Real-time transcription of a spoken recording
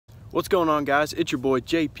What's going on, guys? It's your boy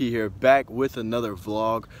JP here, back with another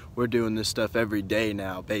vlog. We're doing this stuff every day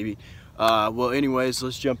now, baby. Well, anyways,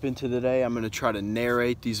 let's jump into today. I'm going to try to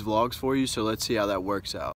narrate these vlogs for you, so let's see how that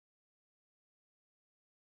works out.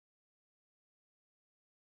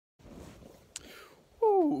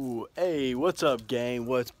 Ooh, hey, what's up, gang?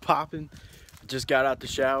 What's poppin'? Just got out the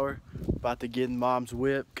shower, about to get in mom's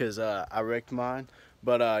whip because I wrecked mine.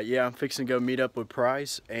 But yeah, I'm fixing to go meet up with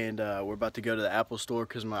Price, and we're about to go to the Apple store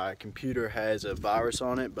because my computer has a virus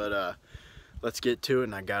on it. But let's get to it,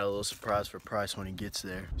 and I got a little surprise for Price when he gets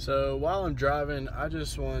there. So while I'm driving, I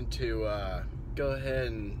just want to go ahead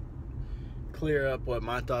and clear up what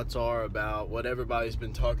my thoughts are about what everybody's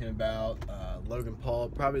been talking about. Logan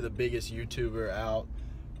Pauls, probably the biggest YouTuber out,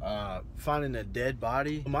 finding a dead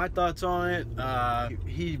body. My thoughts on it,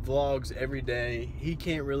 he vlogs every day. He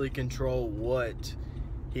can't really control what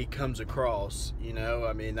he comes across, you know.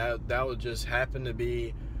 I mean, that would just happen to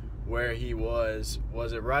be where he was.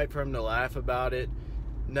 Was it right for him to laugh about it?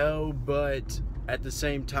 No, but at the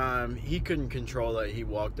same time, he couldn't control that he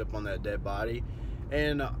walked up on that dead body,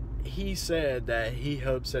 and he said that he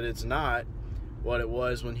hopes that it's not what it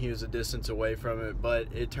was when he was a distance away from it, but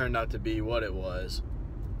it turned out to be what it was.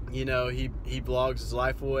 You know, he vlogs his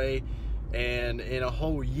life away, and in a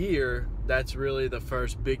whole year, that's really the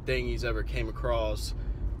first big thing he's ever came across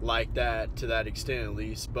like that, to that extent at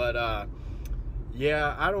least. But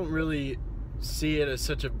yeah, I don't really see it as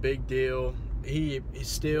such a big deal. He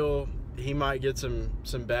might get some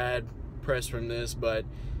bad press from this, but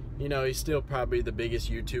you know, he's still probably the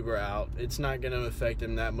biggest YouTuber out. It's not going to affect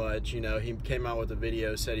him that much. You know, he came out with a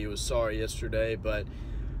video, said he was sorry yesterday, but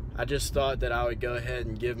I just thought that I would go ahead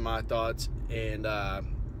and give my thoughts and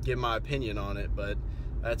give my opinion on it, but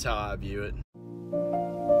that's how I view it.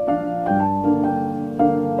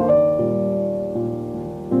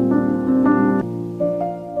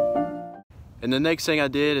 And the next thing I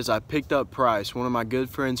did is I picked up Price, one of my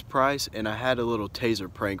good friends, Price, and I had a little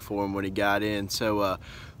taser prank for him when he got in. So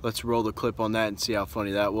let's roll the clip on that and see how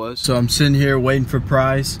funny that was. So I'm sitting here waiting for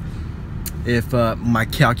Price. If my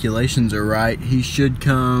calculations are right, he should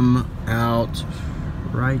come out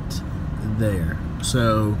right there.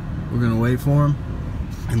 So we're gonna wait for him.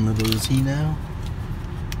 And little does he know,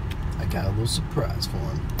 I got a little surprise for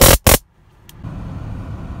him.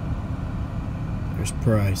 There's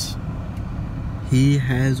Price. He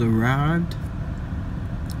has arrived.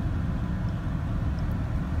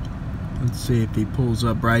 Let's see if he pulls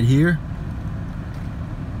up right here.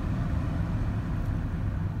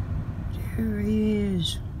 There he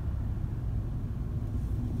is.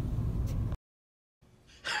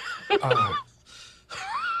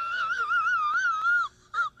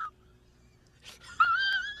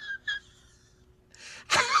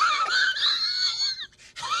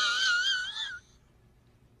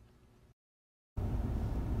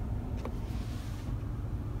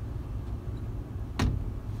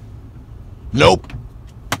 Nope.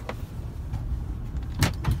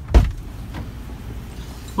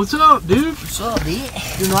 What's up, dude? What's up, dude?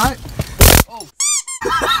 You alright? Oh.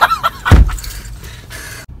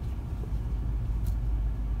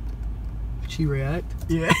 She react?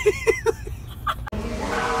 Yeah.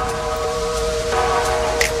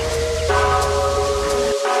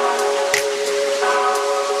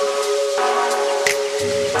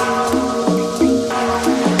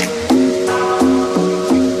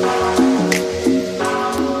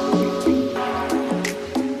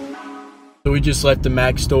 We just left the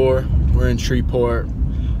Mac store. We're in Shreveport.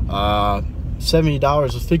 $70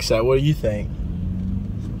 will fix that. What do you think?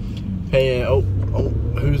 Paying, oh,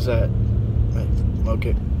 who's that?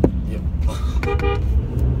 Okay, yep.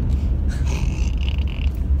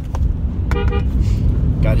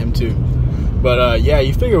 Got him too. But yeah,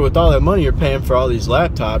 you figure with all that money you're paying for all these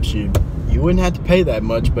laptops, you wouldn't have to pay that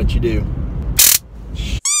much, but you do.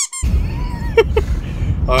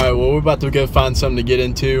 All right, well, we're about to go find something to get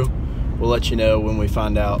into. We'll let you know when we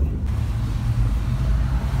find out. What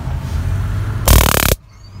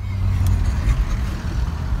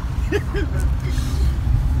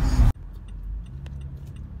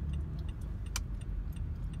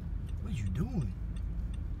are you doing?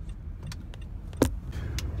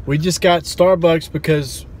 We just got Starbucks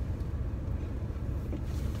because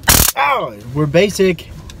we're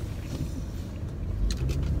basic.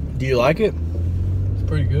 Do you like it? It's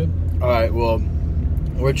pretty good. All right, well,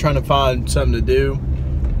 we're trying to find something to do,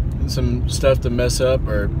 some stuff to mess up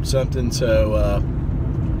or something, so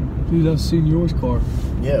Dude, I've seen yours car.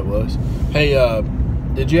 yeah, it was. Hey,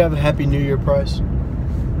 did you have a Happy New Year, Price? I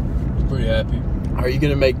was pretty happy. Are you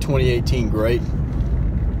gonna make 2018 great?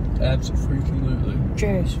 Absolutely.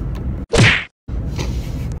 Cheers.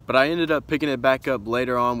 But I ended up picking it back up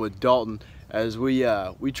later on with Dalton as we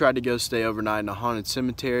tried to go stay overnight in a haunted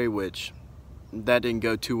cemetery, which that didn't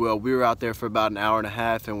go too well. We were out there for about an hour and a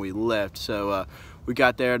half and we left. So we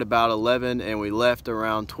got there at about 11 and we left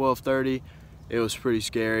around 12:30. It was pretty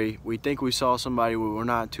scary. We think we saw somebody, we're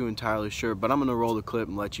not too entirely sure, but I'm gonna roll the clip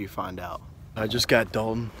and let you find out. I just got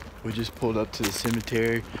Dalton. We just pulled up to the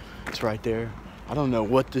cemetery. It's right there. I don't know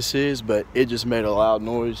what this is, but it just made a loud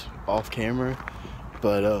noise off camera.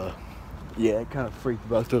 But yeah, it kind of freaked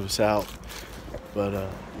both of us out. But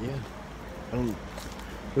yeah,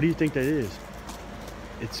 what do you think that is?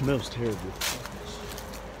 It smells terrible.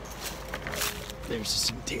 There's the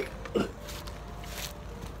cemetery. Alright.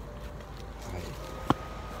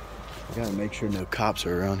 I gotta make sure no cops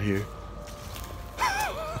are around here.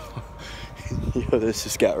 Yo, this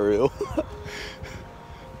just got real.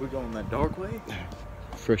 We're going that dark way?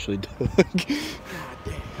 Freshly dug. God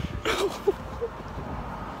damn.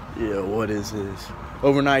 Yeah, what is this?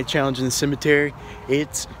 Overnight challenge in the cemetery.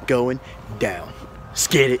 It's going down. Let's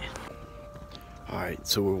get it. Alright,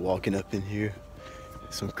 so we're walking up in here.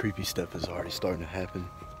 Some creepy stuff is already starting to happen.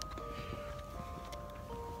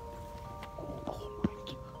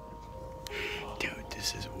 Dude,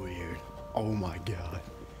 this is weird. Oh my god.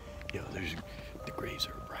 Yo, the graves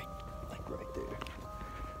are right there.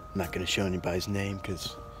 I'm not gonna show anybody's name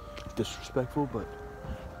because it's disrespectful, but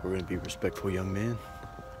we're gonna be respectful young men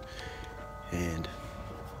and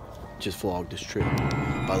just vlog this trip.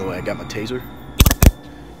 By the way, I got my taser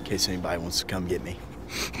in case anybody wants to come get me.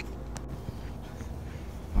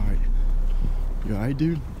 All right, you all right,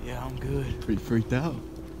 dude? Yeah, I'm good. Pretty freaked out.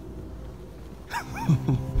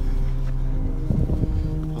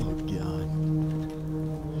 Oh god.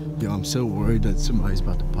 Yo, I'm so worried that somebody's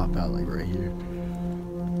about to pop out like right here.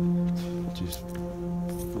 Just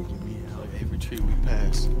freaking me out. Like every tree we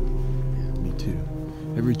pass. Yeah, me too.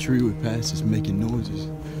 Every tree we pass is making noises.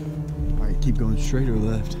 All right, keep going straight or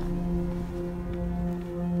left.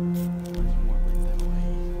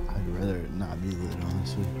 I'd rather it not be lit,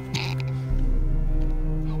 honestly.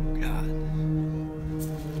 Oh god.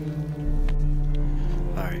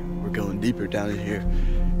 All right, we're going deeper down in here.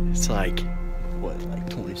 It's like, what, like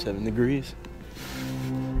 27 degrees?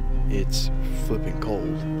 It's flipping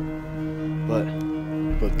cold. But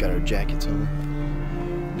we both got our jackets on.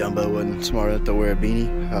 Dumbo wasn't smart enough to wear a beanie.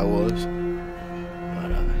 I was.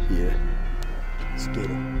 But yeah, let's get it.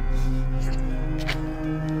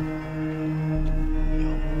 Yo,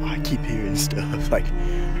 I keep hearing stuff. Like,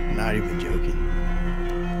 I'm not even joking.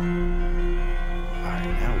 All right,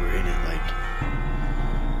 now we're in it. Like,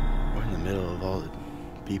 we're in the middle of all the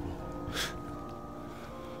people.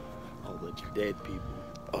 All the dead people.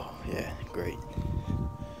 Oh yeah, great.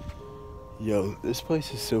 Yo, this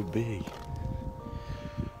place is so big.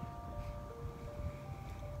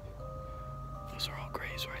 Those are all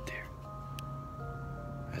graves right there.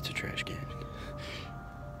 That's a trash can.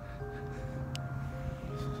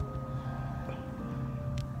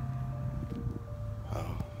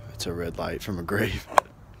 Oh, that's a red light from a grave.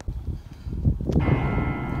 We're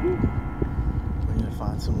gonna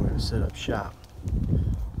find somewhere to set up shop.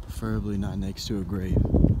 Preferably not next to a grave.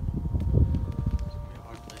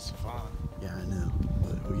 Yeah, I know,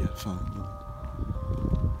 but we gotta find one.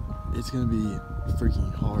 It's gonna be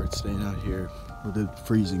freaking hard staying out here with it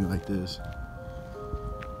freezing like this.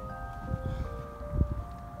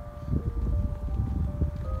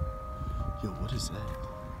 Yo, what is that?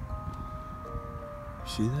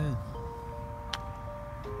 See that?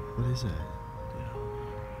 What is that?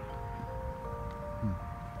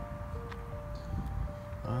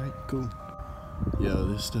 Alright, cool. Yo,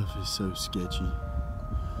 this stuff is so sketchy.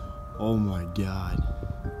 Oh my god.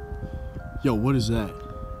 Yo, what is that?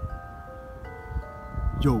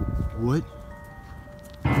 Yo, what?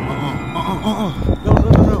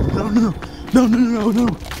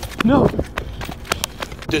 No.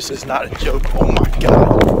 This is not a joke. Oh my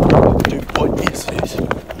god. Dude, what is this?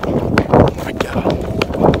 Oh my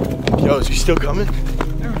god. Yo, is he still coming?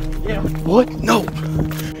 Yeah. What? No.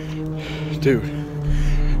 Dude.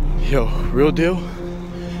 Yo, real deal?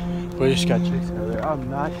 We just got chased out of there.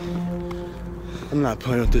 I'm not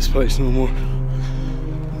playing with this place no more.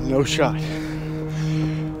 No shot.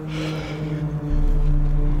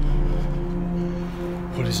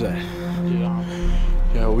 What is that? Yeah.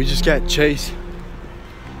 Yo, we just got chased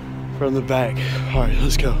from the back. All right,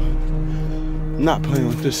 let's go. I'm not playing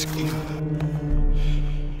with this.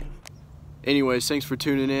 Anyways, thanks for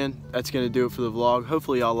tuning in. That's gonna do it for the vlog.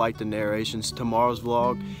 Hopefully y'all like the narrations. Tomorrow's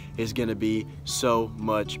vlog is gonna be so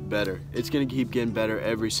much better. It's gonna keep getting better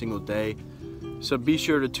every single day. So be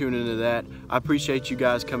sure to tune into that. I appreciate you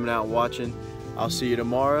guys coming out and watching. I'll see you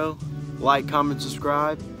tomorrow. Like, comment,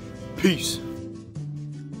 subscribe. Peace.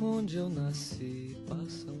 Onde eu nasci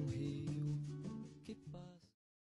passa um rio.